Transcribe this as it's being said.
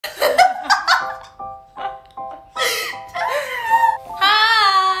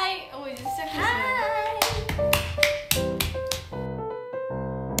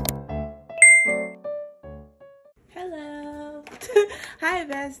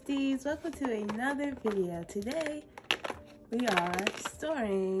besties, welcome to another video. Today we are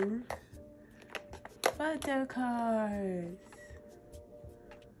storing photo cards.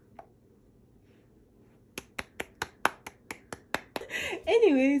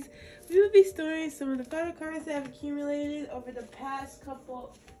 Anyways, we will be storing some of the photo cards that have accumulated over the past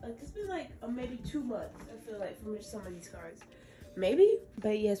couple, it's been like maybe 2 months, I feel like, from some of these cards. Maybe,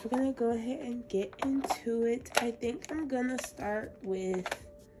 but yes, we're gonna go ahead and get into it. I think I'm gonna start with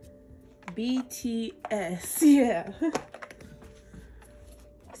BTS. Yeah.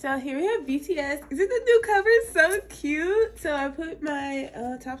 So here we have BTS. Isn't the new cover so cute? So I put my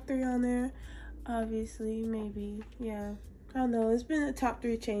top 3 on there. Obviously, maybe, yeah. I don't know. It's been a top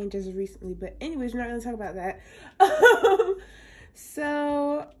 3 change as of recently, but anyways, we're not gonna talk about that.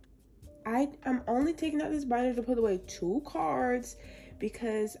 So I'm only taking out this binder to put away 2 cards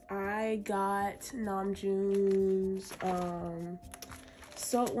because I got Namjoon's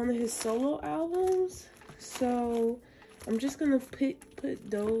one of his solo albums. So I'm just gonna put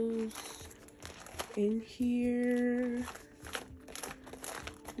those in here.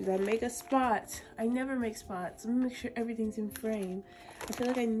 Did I make a spot? I never make spots. Let me make sure everything's in frame. I feel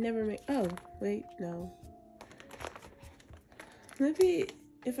like I never make, oh wait, no. Maybe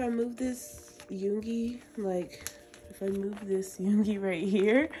if I move this Yoongi, like if I move this Yoongi right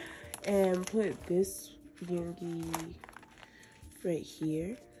here and put this Yoongi right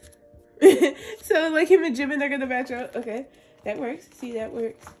here. So like him and Jimin are gonna match up. Okay, that works. See, that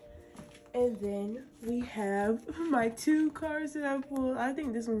works. And then we have my 2 cards that I pulled. I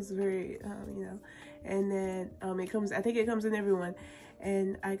think this one's very, you know. And then it comes, I think it comes in everyone.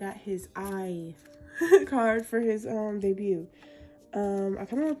 And I got his eye card for his debut. I kind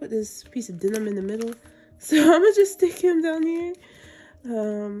of want to put this piece of denim in the middle, so I'm gonna just stick him down here.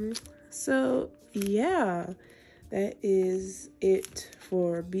 So yeah, that is it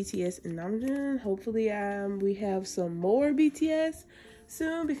for BTS and Namjoon. Hopefully we have some more BTS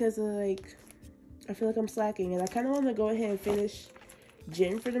soon, because like I feel like I'm slacking and I kind of want to go ahead and finish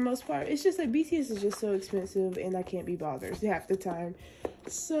Jin for the most part. It's just like BTS is just so expensive and I can't be bothered half the time.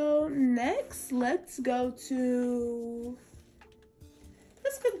 So next, let's go to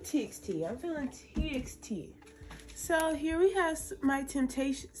TXT. I'm feeling TXT. So here we have my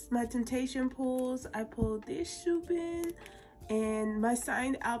temptation pulls. I pulled this Shubin and my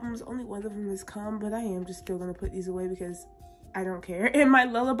signed albums. Only one of them has come, but I am just still gonna put these away because I don't care. And my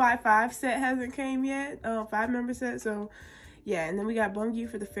Lullaby 5 set hasn't came yet, 5-member set. So yeah, and then we got Bahiyyih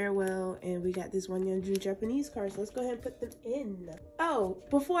for the farewell, and we got this one yeonjun Japanese card. So let's go ahead and put them in. Oh,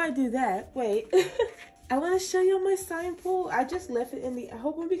 before I do that, wait. I want to show you my sign pool. I just left it in the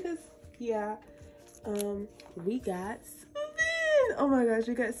album because, yeah, we got Subin. Oh my gosh,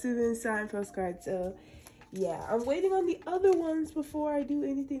 we got Subin signed postcard. So, yeah, I'm waiting on the other ones before I do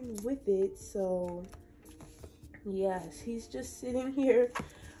anything with it. So, yes, he's just sitting here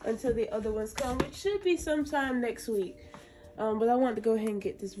until the other ones come, which should be sometime next week. But I want to go ahead and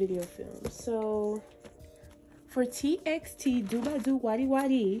get this video filmed. So, for TXT, do wadi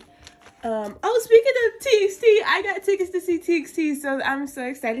wadi. Oh, speaking of TXT, I got tickets to see TXT, so I'm so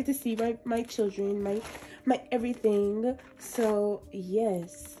excited to see my children, my everything. So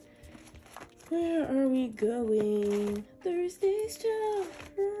yes, where are we going? Thursday's show.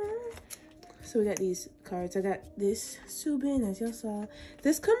 So we got these cards. I got this Subin, as y'all saw.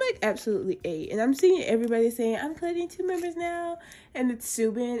 This come like absolutely 8, and I'm seeing everybody saying I'm collecting 2 members now, and it's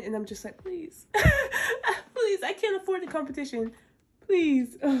Subin, and I'm just like, please, please, I can't afford the competition.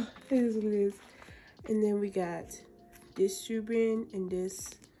 Please. Oh, it is what it is. And then we got this Shubin and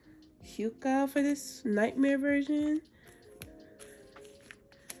this Hyuka for this nightmare version.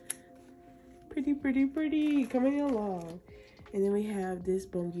 Pretty, pretty, pretty. Coming along. And then we have this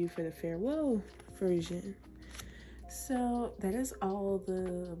Bahiyyih for the farewell version. So that is all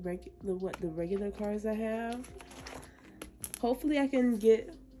the regular cards I have. Hopefully I can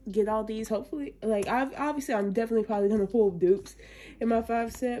get all these. Hopefully, like, obviously I'm definitely probably gonna pull dupes in my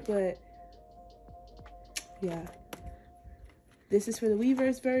 5 set, but yeah, this is for the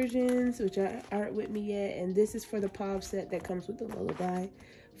Weverse versions, which aren't with me yet, and this is for the POV set that comes with the Lullaby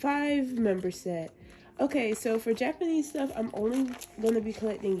 5-member set. Okay, so for Japanese stuff, I'm only gonna be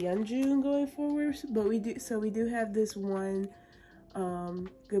collecting yeonjun going forward, but we do have this one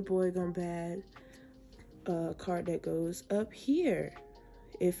Good Boy Gone Bad card that goes up here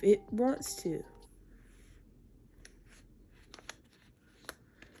if it wants to.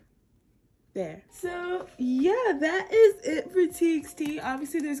 There. So yeah, that is it for TXT.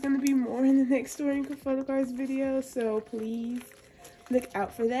 Obviously there's going to be more in the next storing photo cards video, so please look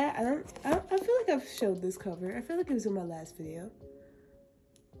out for that. I feel like I've showed this cover. I feel like it was in my last video.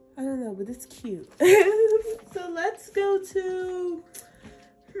 know, but it's cute. So let's go to,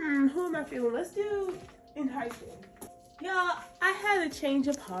 who am I feeling? Let's do enhypen. Y'all, I had a change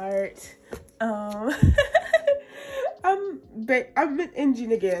of heart. I'm an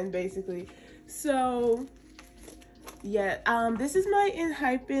engine again, basically. So yeah, this is my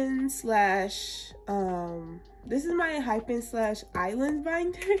enhypen slash island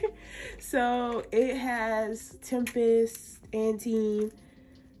binder. So it has Tempest, Andteam,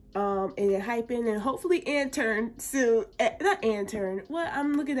 and enhypen, and hopefully Antturn soon. Not Antturn. What?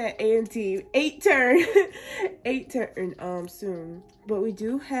 I'm looking at andteam. 8turn. 8turn soon. But we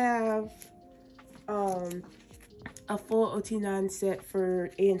do have a full OT9 set for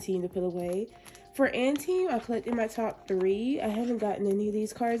andteam to put away. For andteam, I collected my top 3. I haven't gotten any of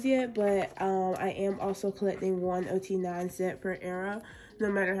these cards yet, but I am also collecting one OT9 set per era, no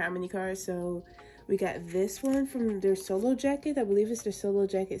matter how many cards. So we got this one from their solo jacket. I believe it's their solo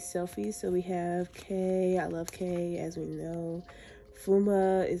jacket selfie. So we have K. I love K, as we know.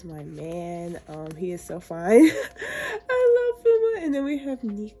 Fuma is my man. He is so fine. I love Fuma. And then we have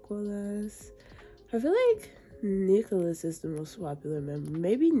Nicholas. I feel like Nicholas is the most popular member.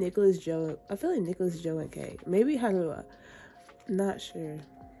 Maybe Nicholas Joe. I feel like Nicholas Joe and K. Maybe Haruha. Not sure.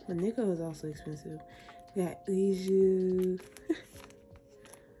 But Nico is also expensive. We got Iju.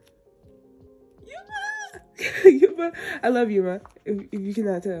 Yuma. I love Yuma. If you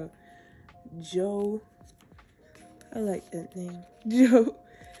cannot tell. Joe. I like that name. Joe.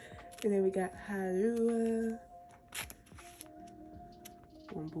 And then we got Haruha.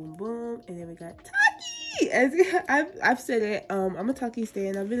 Boom, boom, boom. And then we got Taki. As I've said it, I'm a Taki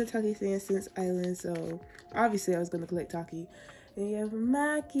stan. I've been a Taki stan since Island, so obviously I was gonna collect Taki. And you have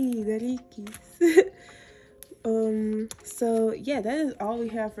Maki, the Rikis. So yeah, that is all we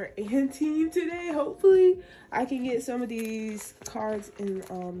have for andteam today. Hopefully I can get some of these cards in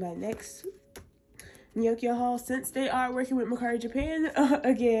my next Nyokyo haul, since they are working with Mercari Japan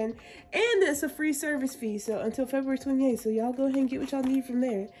again, and it's a free service fee, so until February 28th. So y'all go ahead and get what y'all need from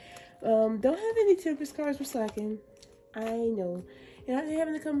there. Don't have any Tempest cards. We're slacking, I know, and I'm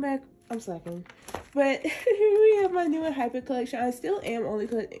having to come back. I'm slacking, but here we have my new enhypen collection. I still am only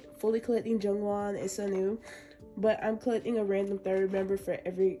fully collecting Jungwon and Sunu, but I'm collecting a random third member for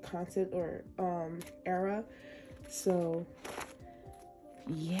every concept or era. So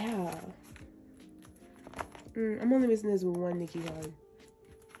yeah. I'm only missing this one Nikki card.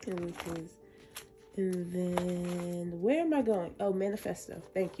 And then where am I going? Oh, Manifesto.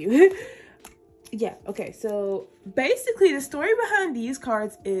 Thank you. Yeah, okay. So basically the story behind these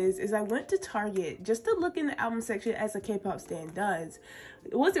cards is I went to Target just to look in the album section, as a K-pop stan does.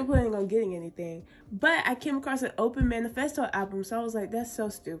 I wasn't planning on getting anything, but I came across an open Manifesto album, so I was like, that's so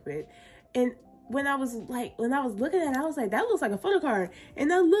stupid. And when I was looking at it, I was like, that looks like a photo card.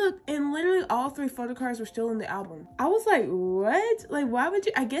 And I looked, and literally all 3 photo cards were still in the album. I was like, what? Like, why would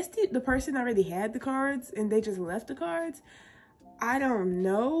you? I guess the person already had the cards and they just left the cards. I don't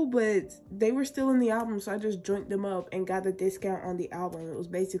know, but they were still in the album, so I just joined them up and got a discount on the album. It was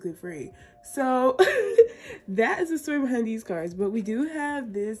basically free. So that is the story behind these cards. But we do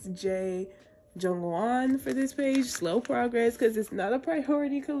have this J Jungwon for this page. Slow progress, because it's not a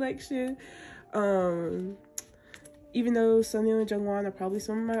priority collection. Even though Sunil and Jungwon are probably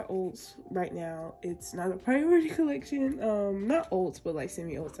some of my ults right now, it's not a priority collection. Not ults, but like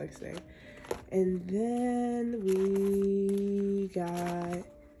semi-ults, I say. And then we got,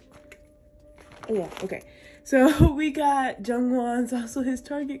 oh yeah, okay. So we got Jungwon's, also his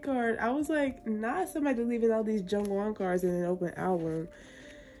Target card. I was like, not somebody leaving all these Jungwon cards in an open album.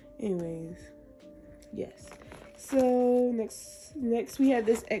 Anyways, yes. So next we have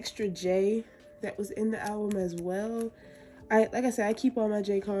this extra J that was in the album as well. Like I said, I keep all my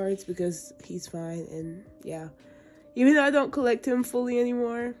J cards because he's fine, and yeah, even though I don't collect him fully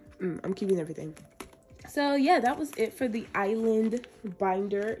anymore, I'm keeping everything. So yeah, that was it for the Island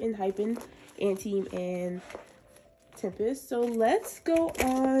binder enhypen, andteam, and Tempest. So let's go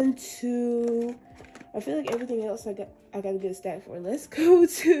on to, I feel like everything else I got a good stack for. Let's go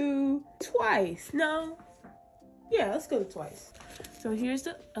to Twice. No, yeah, let's go to Twice. So here's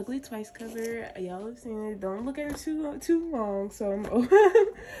the ugly Twice cover. Y'all have seen it. Don't look at it too long. So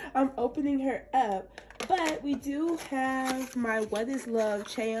I'm opening her up. But we do have my What Is Love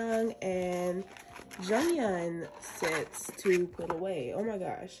Chaeyoung and Jungyeon sets to put away. Oh my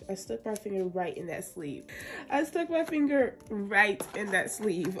gosh, I stuck my finger right in that sleeve.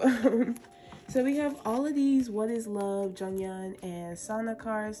 So we have all of these What Is Love, Jungyeon, and Sana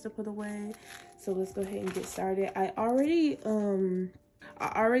cards to put away. So let's go ahead and get started. I already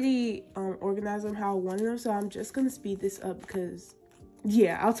organized them how I wanted them, so I'm just gonna speed this up because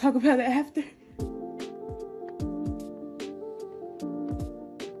yeah, I'll talk about it after.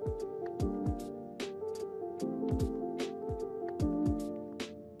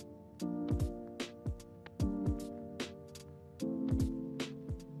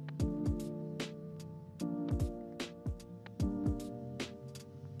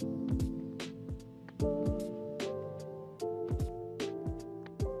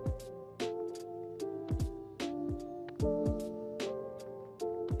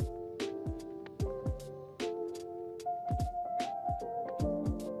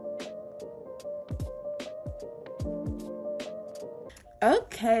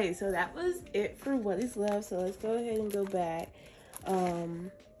 Okay, so that was it for What Is Love. So let's go ahead and go back. All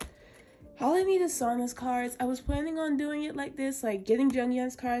I need is Sana's cards. I was planning on doing it like this, like getting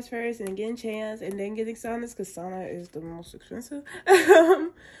Jungyeon's cards first and then getting Chaeyeon's and then getting Sana's, because Sana is the most expensive.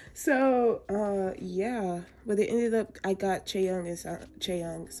 Yeah. But it ended up, I got Chaeyoung and Sana,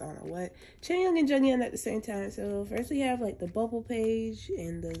 Chaeyoung and Jungyeon at the same time. So first we have like the bubble page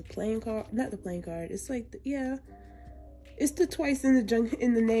and the playing card, not the playing card. It's like, it's the twice in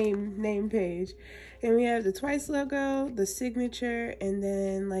the name page. And we have the twice logo, the signature, and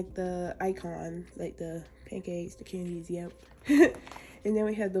then like the icon, like the pancakes, the candies, yep. And then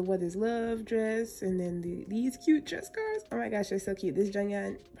we have the What Is Love dress, and then these cute dress cards. Oh my gosh, they're so cute. This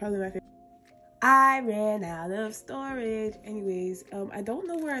Jungyeon, probably my favorite. I ran out of storage. Anyways, I don't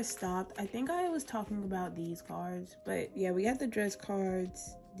know where I stopped. I think I was talking about these cards, but yeah, we got the dress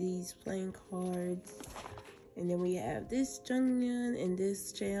cards, these playing cards. And then we have this Jungyeon and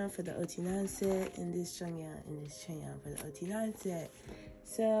this Chaeyeon for the OT9 set, and this Jungyeon and this Chaeyeon for the OT9 set.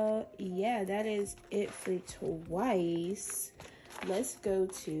 So yeah, that is it for twice. Let's go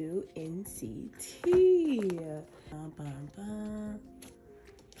to NCT.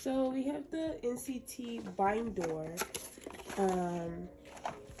 So we have the NCT binder.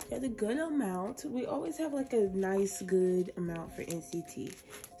 At a good amount. We always have like a nice good amount for NCT.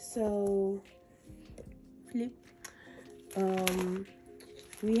 So flip.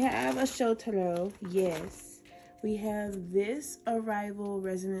 We have a shotaro, yes. We have this Arrival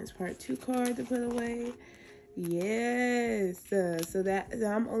Resonance Part 2 card to put away. Yes. So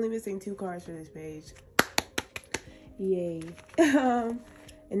I'm only missing 2 cards for this page. Yay.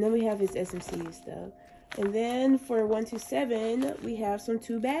 And then we have his SMC stuff. And then for 127, we have some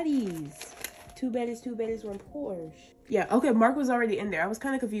 2 baddies. 2 baddies, 1 Porsche. Yeah, okay, Mark was already in there. I was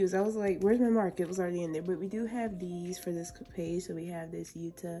kind of confused. I was like, where's my Mark? It was already in there. But we do have these for this page. So we have this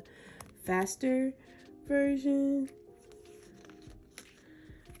Yuta Faster version.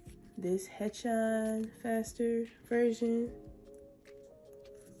 This Haechan Faster version.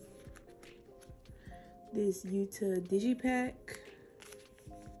 This Yuta Digipack.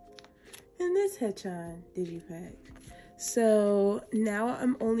 And this Haechan Digipack. So now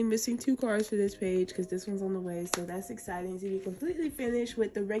I'm only missing 2 cards for this page because this one's on the way. So that's exciting to be completely finished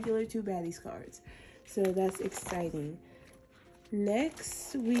with the regular 2 baddies cards. So that's exciting.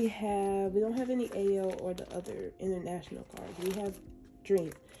 Next, we don't have any AO or the other international cards. We have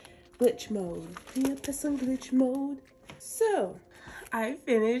Dream. Glitch mode. Can you put some glitch mode? So, I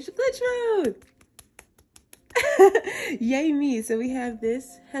finished glitch mode. Yay me. So we have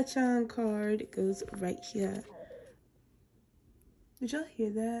this Haechan card. It goes right here. Did y'all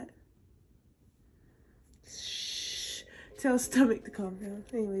hear that? Shh. Tell stomach to calm down.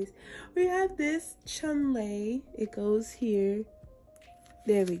 Anyways, we have this Chunlei. It goes here.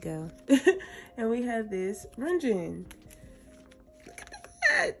 There we go. And we have this Runjin. Look at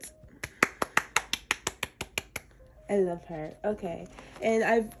that. I love her. Okay. And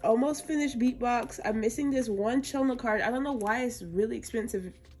I've almost finished Beatbox. I'm missing this one Chunlei card. I don't know why it's really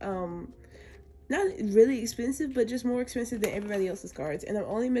expensive. Not really expensive, but just more expensive than everybody else's cards. And I'm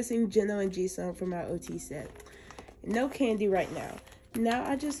only missing Jeno and Jisung for my OT set. No candy right now. Now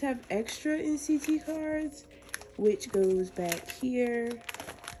I just have extra NCT cards, which goes back here.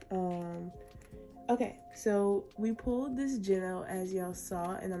 Okay, so we pulled this Jeno, as y'all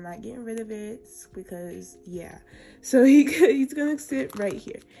saw, and I'm not getting rid of it because, yeah. So he's gonna sit right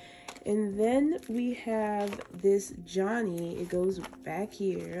here. And then we have this Johnny. It goes back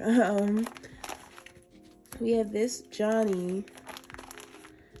here. We have this Johnny.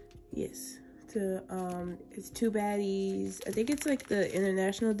 Yes. It's 2 baddies. I think it's like the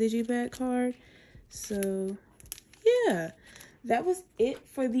international Digipack card. So yeah. That was it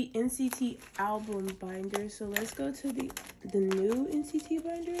for the NCT album binder. So let's go to the new NCT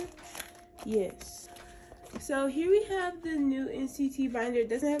binder. Yes. So here we have the new NCT binder. It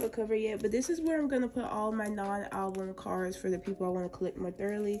doesn't have a cover yet, but this is where I'm going to put all my non-album cards for the people I want to collect more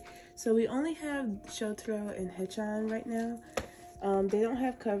thoroughly. So we only have Shotaro and Haechan right now. They don't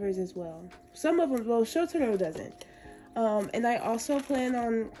have covers as well. Some of them, well, Shotaro doesn't. And I also plan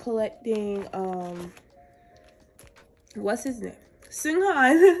on collecting, what's his name?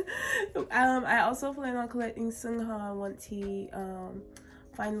 Seunghan. I also plan on collecting Seunghan once he,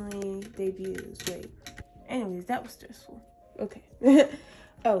 finally debuts. Wait. Anyways, that was stressful. Okay.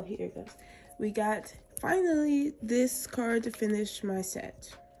 Oh, here it goes. We got, finally, this card to finish my set.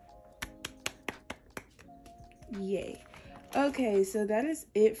 Yay. Okay, so that is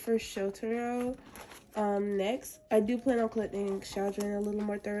it for Shotaro. Next, I do plan on collecting Xiaojun a little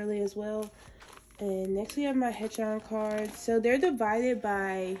more thoroughly as well. And next we have my Hechon cards. So they're divided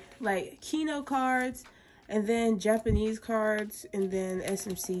by like Kino cards, and then Japanese cards, and then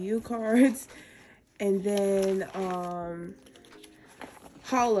SMCU cards, and then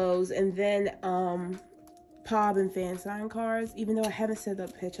hollows, and then Pob and fan sign cards, even though I haven't set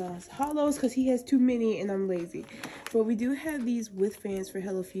up Hechon's hollows because he has too many and I'm lazy. But we do have these with fans for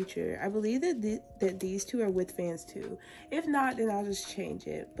Hello Future. I believe that these two are with fans too. If not, then I'll just change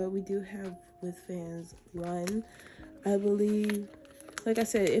it. But we do have with fans one, I believe. Like I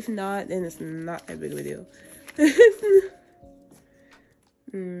said, if not, then it's not that big of a deal.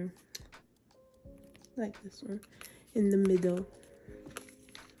 Like this one in the middle.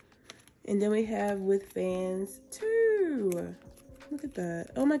 And then we have with fans too. Look at that.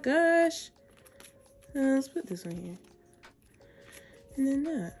 Oh my gosh. Let's put this one here. And then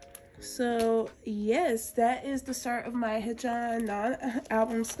that. So yes, that is the start of my Hechon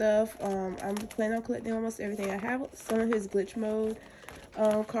non-album stuff. I'm planning on collecting almost everything. I have some of his glitch mode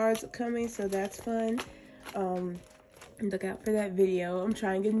cards coming, so that's fun. Look out for that video. I'm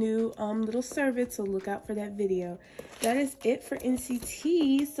trying a new little service, so look out for that video. That is it for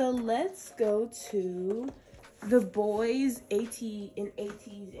NCT. So let's go to the boys ATs and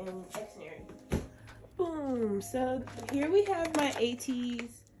xdinary. Boom. So here we have my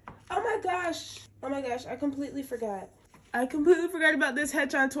ATs. Oh my gosh, I completely forgot. I completely forgot about this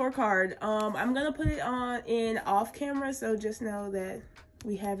Hechon tour card. I'm gonna put it on in off camera, so just know that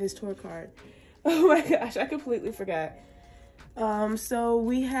we have his tour card. Oh my gosh, I completely forgot. So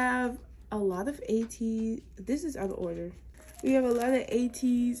we have a lot of ATs. This is out of order. We have a lot of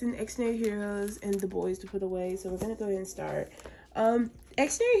ATs and xdinary heroes and the boys to put away, so we're gonna go ahead and start.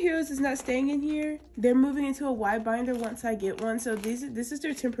 Xdinary heroes is not staying in here. They're moving into a Y binder once I get one. So this is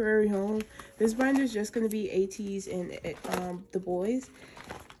their temporary home. This binder is just going to be ATs and the boys.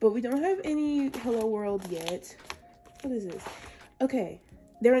 But we don't have any Hello World yet. What is this? Okay,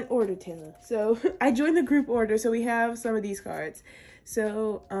 they're in order, Tayla. So I joined the group order, so we have some of these cards.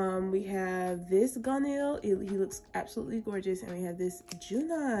 So we have this Gunil. He looks absolutely gorgeous, and we have this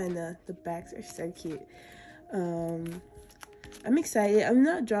Junan. The backs are so cute. I'm excited. I'm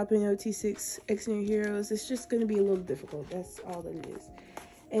not dropping OT6 xdinary heroes. It's just going to be a little difficult. That's all that it is.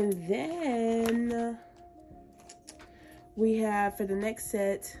 And then we have for the next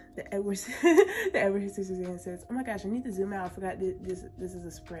set the Edward Scissors and sets. Oh my gosh, I need to zoom out. I forgot this is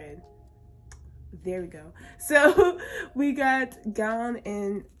a spread. There we go. So we got Gaon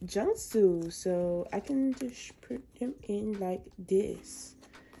and Jungsu. So I can just put them in like this.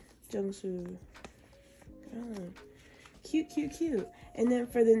 Jungsu. Gaon. Cute, cute, cute. And then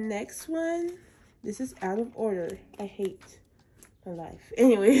for the next one, this is out of order. I hate my life.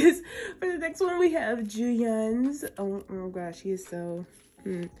 Anyways, for the next one, we have Juyeon's. Oh gosh, he is so...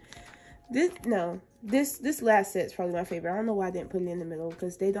 This last set is probably my favorite. I don't know why I didn't put it in the middle,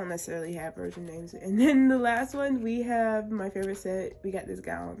 because they don't necessarily have version names. And then the last one, we have my favorite set. We got this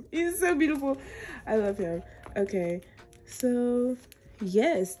Gaon. He's so beautiful. I love him. Okay, so...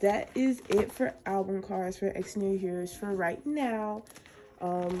 yes, that is it for album cards for xdinary heroes for right now.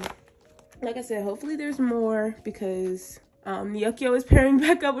 Like I said, hopefully there's more, because Yukio is pairing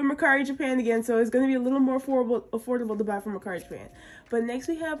back up with Mercari Japan again, so it's going to be a little more affordable to buy from Mercari Japan. But next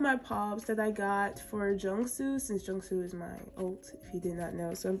we have my Pobs that I got for Jungsu, since Jungsu is my ult, if you did not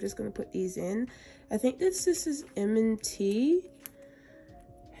know. So I'm just going to put these in. I think this is M&T.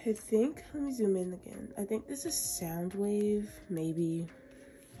 I think, let me zoom in again. I think this is Soundwave, maybe,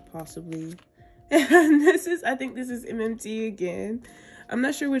 possibly. And I think this is MMT again. I'm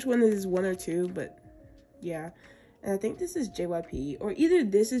not sure which one is 1 or 2, but yeah. And I think this is JYP, or either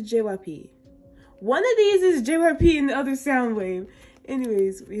this is JYP. One of these is JYP and the other Soundwave.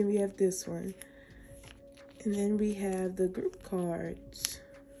 Anyways, we have this one. And then we have the group cards.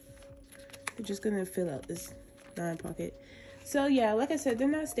 We're just gonna fill out this 9 pocket. So yeah, like I said, they're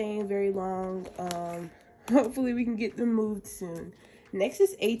not staying very long. Hopefully we can get them moved soon. Next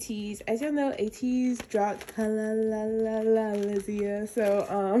is ATs. As y'all know, ATs dropped Lizia. So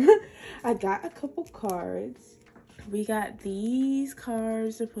I got a couple cards. We got these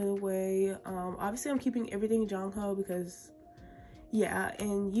cards to put away. Obviously I'm keeping everything Jungho because yeah,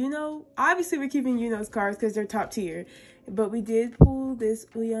 and you know, obviously we're keeping Yuno's cards because they're top tier. But we did pull this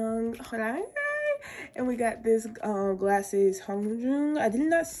Uyang, and we got this glasses Hongjung. I did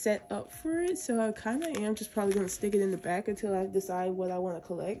not set up for it, so I kind of am just probably going to stick it in the back until I decide what I want to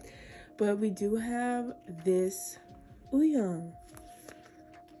collect. But we do have this Uyang.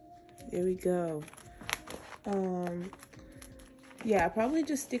 There we go. Yeah, I'll probably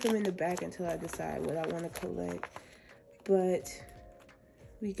just stick them in the back until I decide what I want to collect. But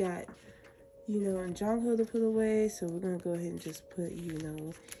we got Yuno and Jungho to put away, so we're gonna go ahead and just put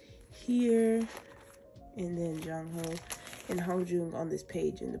Yuno here, and then Jungho and Hongjung on this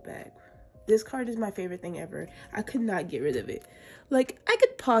page in the back. This card is my favorite thing ever. I could not get rid of it. Like, I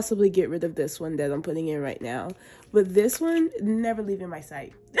could possibly get rid of this one that I'm putting in right now, but this one, never leaving my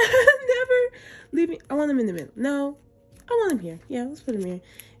sight. Never leaving. I want him in the middle. No, I want him here. Yeah, let's put him here.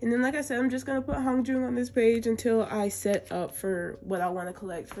 And then, like I said, I'm just gonna put Hongjung on this page until I set up for what I want to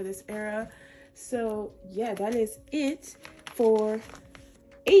collect for this era. So yeah, that is it for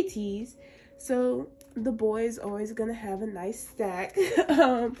ATs. So the boys always gonna have a nice stack.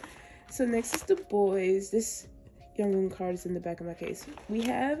 So next is the boys. This Yeonjun card is in the back of my case. We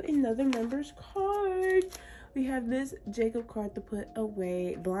have another member's card. We have this Jacob card to put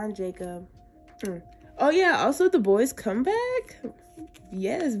away. Blonde Jacob. Oh yeah, also the boys come back.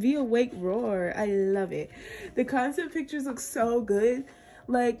 Yes, Be Awake Roar. I love it. The concept pictures look so good.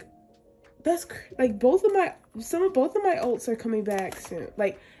 Like, that's like both of my ults are coming back soon.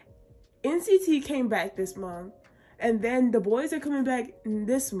 Like, NCT came back this month, and then the boys are coming back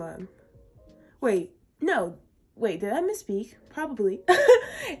this month. Wait, no. Wait, did I misspeak? Probably.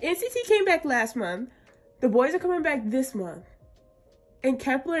 NCT came back last month. The boys are coming back this month. And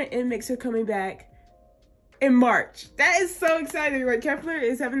kep1er and nmixx are coming back in March. That is so exciting. Like, kep1er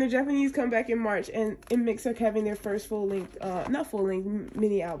is having their Japanese comeback in March, and nmixx are having their first full-length, not full-length,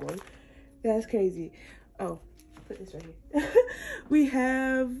 mini album. That's crazy. Oh, put this right here. We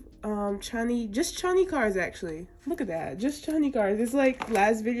have Chani, just Chani cards actually. Look at that, just Chani cards. It's like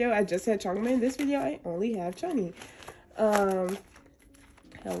last video I just had Changmin. This video I only have Chani. Hello,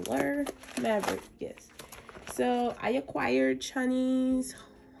 Maverick, yes. So I acquired Chani's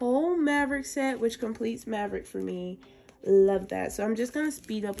whole Maverick set, which completes Maverick for me. Love that. So I'm just gonna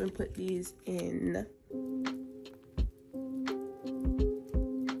speed up and put these in.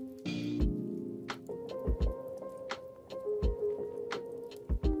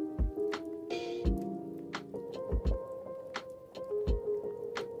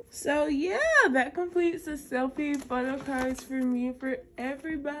 So yeah, that completes the selfie photo cards for me, for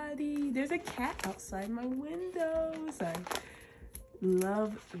everybody. There's a cat outside my window, so I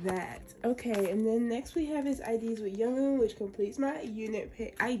love that. Okay, and then next we have his IDs with Yeonjun, which completes my unit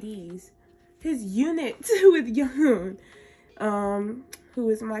IDs. His unit with Yeonjun, who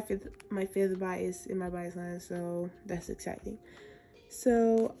is my fifth bias in my bias line, so that's exciting.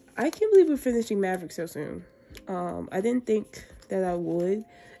 So I can't believe we're finishing Maverick so soon. I didn't think that I would.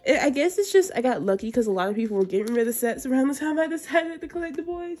 I guess it's just I got lucky because a lot of people were getting rid of sets around the time I decided to collect the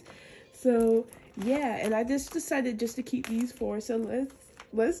boys. So yeah, and I just decided just to keep these four. So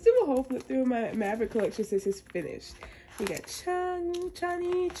let's do a whole flip through my Maverick collection since it's finished. We got Chani,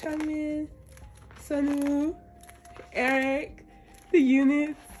 Changmin, Sunu, Eric, the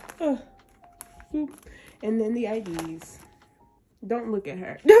units, and then the IDs. Don't look at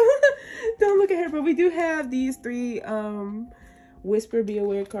her. Don't look at her. But we do have these three Whisper Be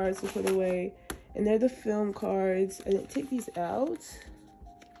Aware cards to put away, and they're the film cards. I didn't take these out.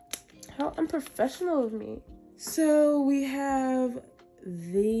 How unprofessional of me. So we have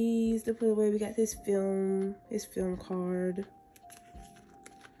these to put away. We got his film card,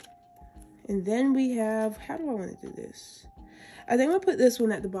 and then we have, how do I want to do this? I think I'll put this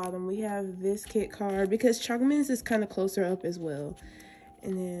one at the bottom. We have this kit card because Changmin's is kind of closer up as well,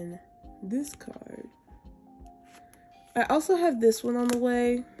 and then this card. I also have this one on the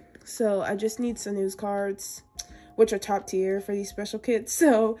way, so I just need Sunu's cards, which are top tier for these special kits.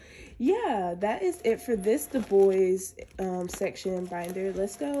 So yeah, that is it for this The Boys section binder.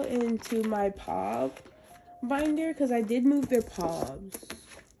 Let's go into my POB binder because I did move their POBs.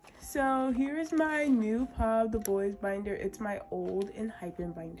 So here is my new POB The Boys binder. It's my old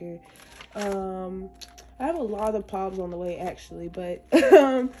enhypen binder. I have a lot of POBs on the way actually, but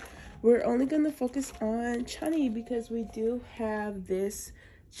we're only going to focus on Chani because we do have this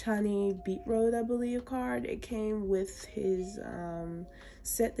Chani Beat Road, I believe, card. It came with his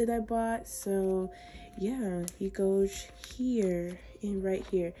set that I bought. So yeah, he goes here and right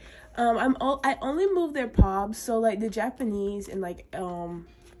here. I only moved their pobs, so like the Japanese and like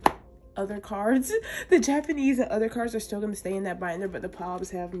other cards, the Japanese and other cards are still gonna stay in that binder, but the pobs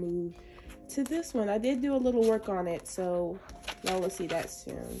have moved to this one. I did do a little work on it, so y'all will see that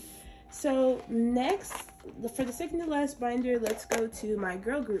soon. So next, for the second to last binder, let's go to my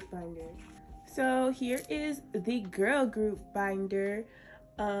girl group binder. So here is the girl group binder.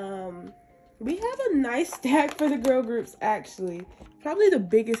 We have a nice stack for the girl groups, actually. Probably the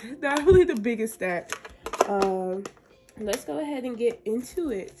biggest stack. Let's go ahead and get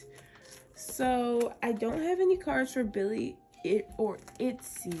into it. So I don't have any cards for Billy or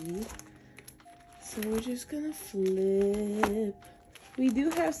Itzy. So we're just gonna flip. We do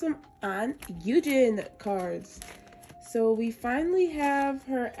have some yeonjun cards. So we finally have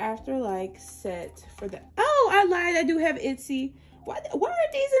her Afterlife set for the... Oh, I lied. I do have Itzy. Why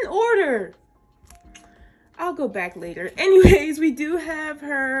aren't these in order? I'll go back later. Anyways, we do have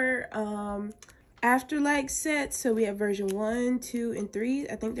her Afterlife set. So we have version 1, 2, and 3.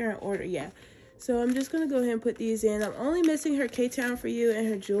 I think they're in order. Yeah. So I'm just going to go ahead and put these in. I'm only missing her K-Town for You and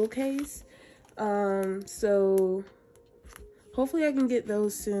her jewel case. So hopefully I can get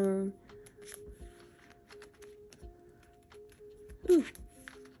those soon. Ooh.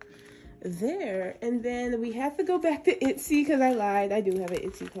 There. And then we have to go back to Itzy because I lied. I do have an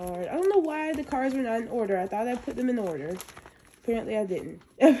Itzy card. I don't know why the cards were not in order. I thought I put them in order. Apparently I didn't.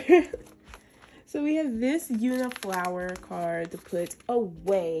 So we have this Uniflower card to put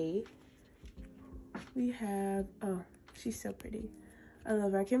away. We have... Oh, she's so pretty. I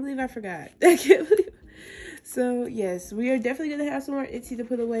love her. I can't believe I forgot. I can't believe... So, yes, we are definitely going to have some more Itzy to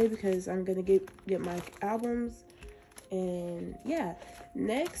put away because I'm going to get my albums. And, yeah.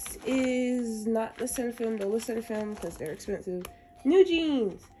 Next is not the Seraphim, the Seraphim because they're expensive.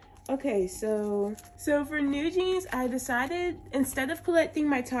 newjeans. Okay, so for newjeans, I decided, instead of collecting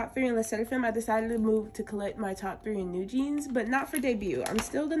my top 3 in Le Seraphim, I decided to move to collect my top 3 in newjeans, but not for debut. I'm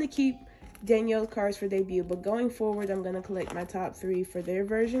still going to keep Danielle's cards for debut, but going forward, I'm going to collect my top 3 for their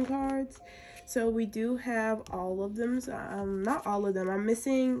version cards. So we do have all of them. So, not all of them. I'm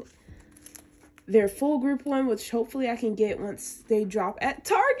missing their full group one, which hopefully I can get once they drop at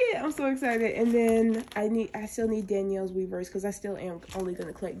Target. I'm so excited. And then I still need Danielle's Weverse because I still am only going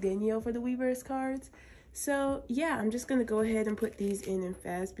to collect Danielle for the Weverse cards. So yeah, I'm just going to go ahead and put these in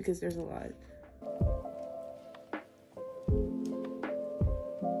fast because there's a lot.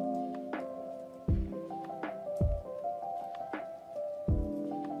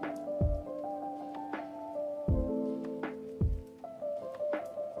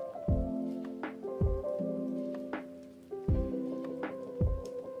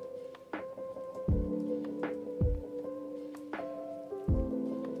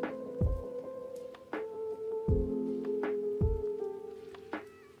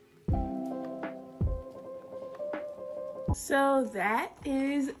 So that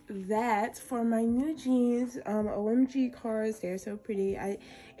is that for my newjeans OMG cards. They're so pretty. I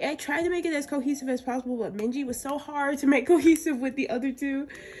tried to make it as cohesive as possible, but Minji was so hard to make cohesive with the other two.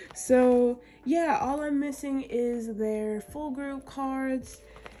 So yeah, all I'm missing is their full group cards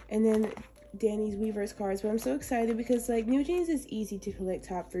and then Danny's Weverse cards. But I'm so excited because like newjeans is easy to collect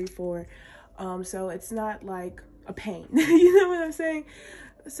top 3 for. So it's not like a pain. You know what I'm saying?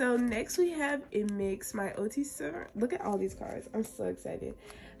 So next we have nmixx, my OT7. Look at all these cards. I'm so excited.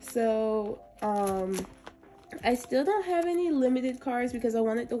 So I still don't have any limited cards because I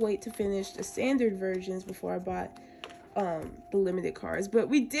wanted to wait to finish the standard versions before I bought the limited cards. But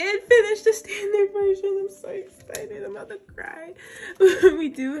we did finish the standard version. I'm so excited. I'm about to cry. We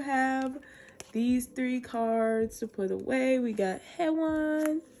do have these 3 cards to put away. We got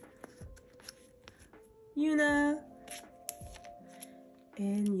Haewon, Yuna,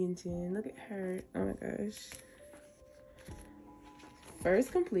 and Yeonjun. Look at her. Oh my gosh.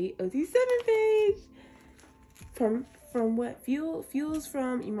 First complete OT7 page. From what fuels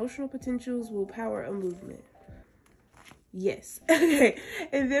from emotional potentials will power a movement. Yes. Okay.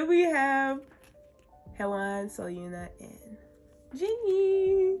 And then we have Haewon, Soyuna, and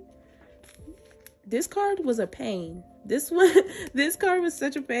Jinyi. This card was a pain. This card was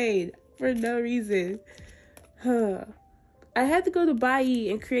such a pain for no reason. I had to go to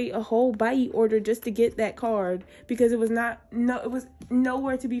bahiyyih and create a whole bahiyyih order just to get that card because it was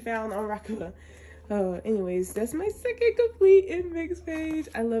nowhere to be found on Rakuma. Anyways, that's my second complete nmixx page.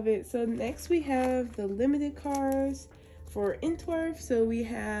 I love it. So next we have the limited cards for Antwerp. So we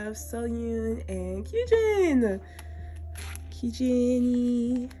have Soyun and Kyujin.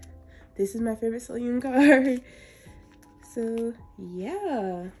 Kijani. This is my favorite Seohyun card. So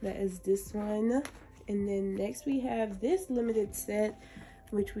yeah, that is this one. And then next we have this limited set,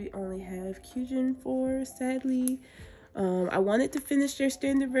 which we only have Kyujin for, sadly. I wanted to finish their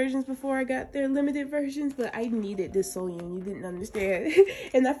standard versions before I got their limited versions, but I needed this Seohyun. You didn't understand.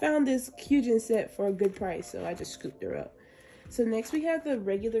 And I found this Kyujin set for a good price, so I just scooped her up. So next we have the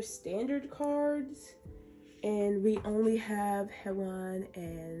regular standard cards, and we only have Hwan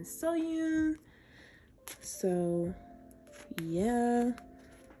and Seohyun. So yeah.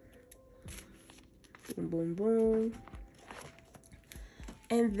 Boom, boom, boom.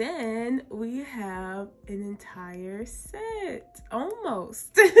 And then we have an entire set,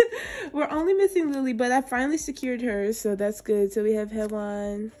 almost. We're only missing Lily, but I finally secured her, so that's good. So we have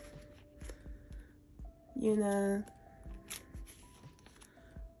Hwan, Yuna,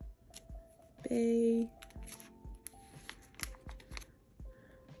 Bae,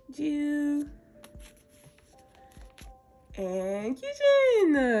 Ju, and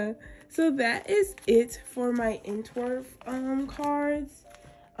Kyujin. So that is it for my Antwerp cards.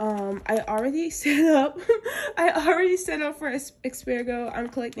 I already set up for Xpergo. I'm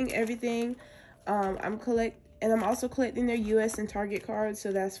collecting everything. And I'm also collecting their US and Target cards,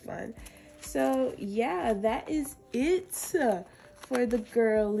 so that's fun. So yeah, that is it for the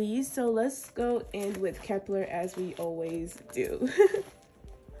girlies. So let's go end with kep1er as we always do.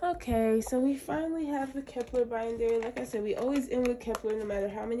 Okay, so we finally have the kep1er binder. Like I said, we always end with kep1er no matter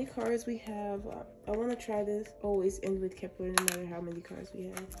how many cards we have. I want to try this. Always end with kep1er no matter how many cards we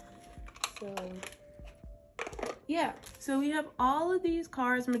have. So, yeah. So we have all of these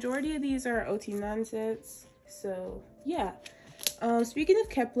cards. Majority of these are OT9 sets. So, yeah. Speaking of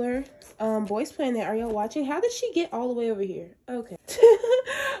kep1er, Boys Planet, are y'all watching? How did she get all the way over here? Okay.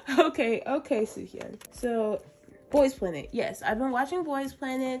 okay, Suhyun. So, Boys Planet. Yes, I've been watching Boys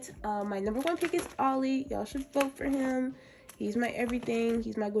Planet. My number one pick is Ollie. Y'all should vote for him. He's my everything.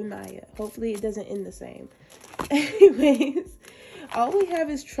 He's my Gunmaya. Hopefully it doesn't end the same. Anyways, all we have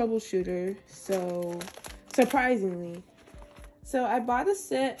is Troubleshooter. So, surprisingly. So, I bought a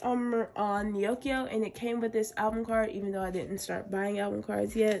set on Nyokyo, and it came with this album card, even though I didn't start buying album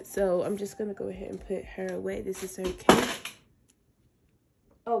cards yet. So, I'm just going to go ahead and put her away. This is her cake.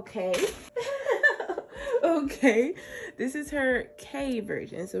 Okay. Okay, this is her K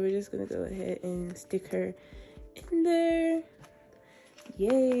version, so we're just gonna go ahead and stick her in there.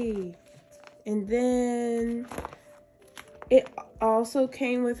 Yay. And then it also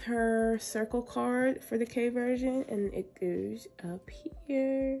came with her circle card for the K version, and it goes up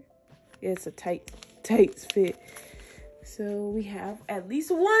here. Yeah, it's a tight fit. So we have at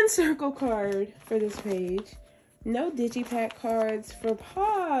least one circle card for this page. No digipack cards for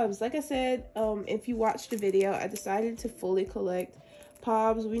Pobs. Like I said, if you watched the video, I decided to fully collect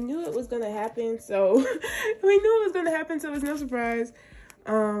Pobs. We knew it was gonna happen, so it's no surprise.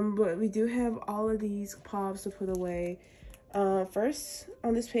 But we do have all of these Pobs to put away. First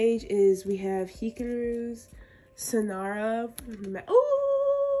on this page is we have Hikaru's Sonara.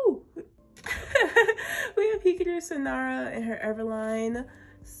 Ooh! We have Hikaru Sonara and her Everline.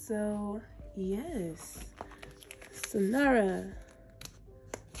 So yes. Sonara,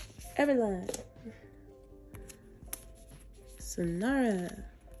 Everline, Sonara,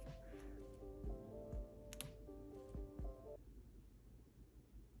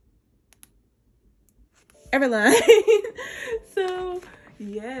 Everline. So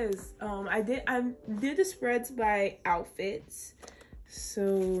yes, I did the spreads by outfits.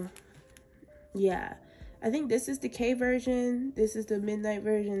 So yeah. I think this is the K version, this is the midnight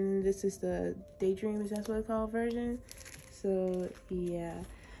version, and this is the daydream, is that what it's called, version. So yeah.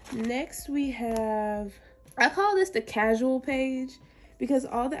 Next we have, I call this the casual page because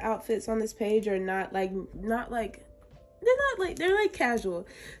all the outfits on this page are they're like casual.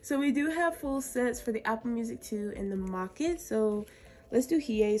 So we do have full sets for the Apple Music 2 and the Market. So let's do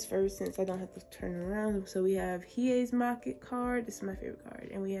Hie's first since I don't have to turn around. So we have Hie's Market card, this is my favorite card,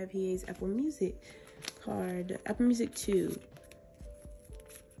 and we have Hie's Apple Music card, Apple Music 2.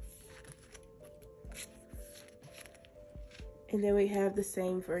 And then we have the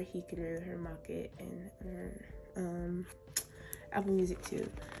same for Hikaru, her Market, and her Apple Music 2.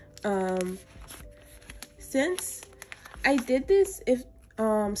 Since I did this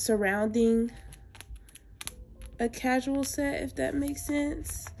surrounding a casual set, if that makes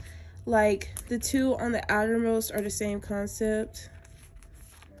sense, like the two on the outermost are the same concept.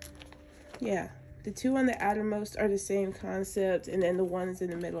 Yeah. The two on the outermost are the same concept, and then the ones in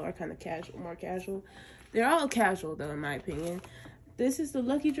the middle are kind of casual, more casual. They're all casual, though, in my opinion. This is the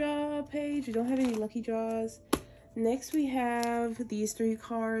lucky draw page. We don't have any lucky draws. Next, we have these 3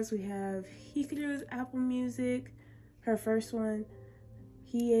 cards. We have Hikaru's Apple Music, her first one,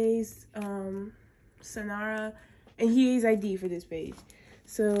 Hiei's Sonara, and Hiei's ID for this page.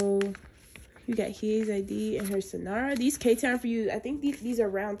 So you got Hiei's ID and her Sonara. These kep1er for you, I think these are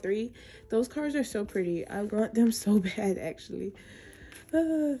round 3. Those cards are so pretty. I want them so bad, actually.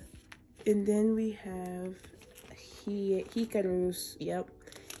 And then we have Hikaru's, yep.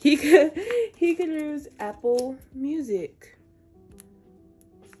 Hikaru's Apple Music.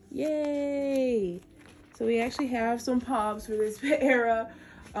 Yay! So we actually have some pops for this era.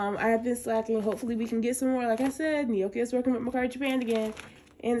 I have been slacking. Hopefully we can get some more. Like I said, Nyoka is working with Macari Japan again.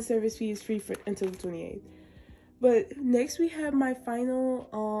 And the service fee is free until the 28th. But next we have my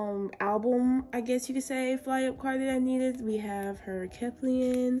final album, I guess you could say, fly-up card that I needed. We have her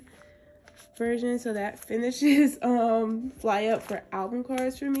kep1er version, so that finishes fly up for album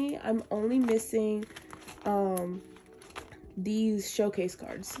cards for me. I'm only missing these showcase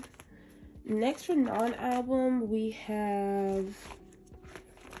cards. Next for non-album, we have,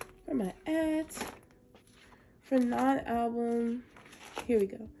 where am I at? For non-album, here we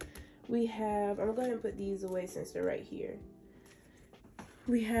go. We have, I'm gonna go ahead and put these away since they're right here.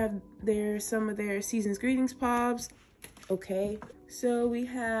 We have some of their Season's Greetings pops. Okay, so we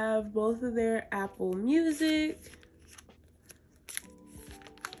have both of their Apple Music.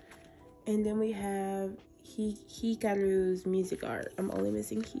 And then we have Hikaru's music art. I'm only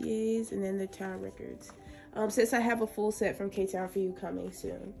missing Hiei's and then the Town Records. Since I have a full set from kep1er for you coming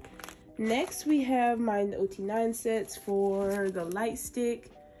soon. Next, we have my OT9 sets for the Light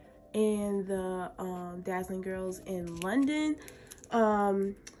Stick and the Dazzling Girls in London.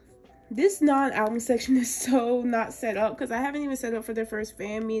 This non-album section is so not set up because I haven't even set up for their first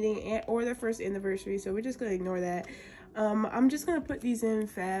fan meeting or their first anniversary, so we're just going to ignore that. I'm just going to put these in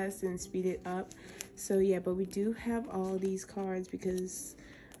fast and speed it up. So yeah, but we do have all these cards because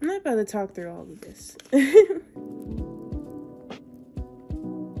I'm not about to talk through all of this.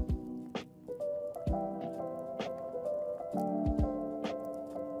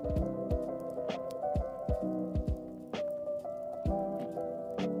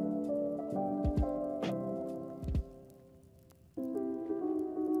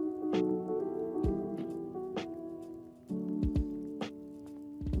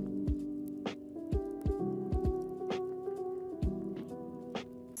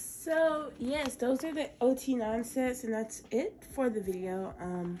 So yes, those are the OT9 sets, and that's it for the video.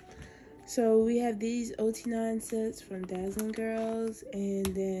 So we have these OT9 sets from Dazzling Girls, and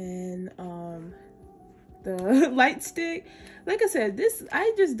then the Light Stick. Like I said,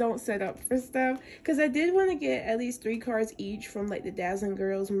 I just don't set up for stuff because I did want to get at least 3 cards each from like the Dazzling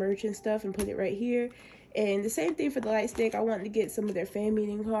Girls merch and stuff and put it right here. And the same thing for the Light Stick. I wanted to get some of their fan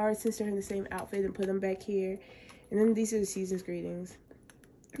meeting cards since they're in the same outfit and put them back here. And then these are the Season's Greetings.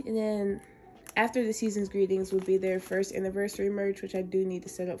 And then after the Season's Greetings would be their first anniversary merch, which I do need to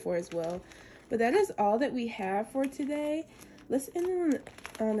set up for as well. But that is all that we have for today. Let's end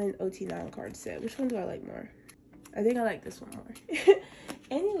on an OT9 card set. Which one do I like more? I think I like this one more.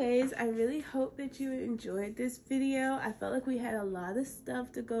 Anyways, I really hope that you enjoyed this video. I felt like we had a lot of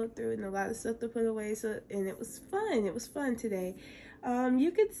stuff to go through and a lot of stuff to put away, and it was fun. It was fun today.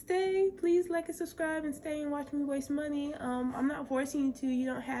 You could stay. Please like and subscribe and stay and watch me waste money. I'm not forcing you to. You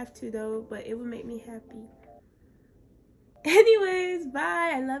don't have to though, but it would make me happy. Anyways,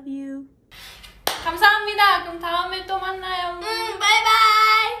 bye. I love you. 감사합니다. 그럼 다음에 또 만나요.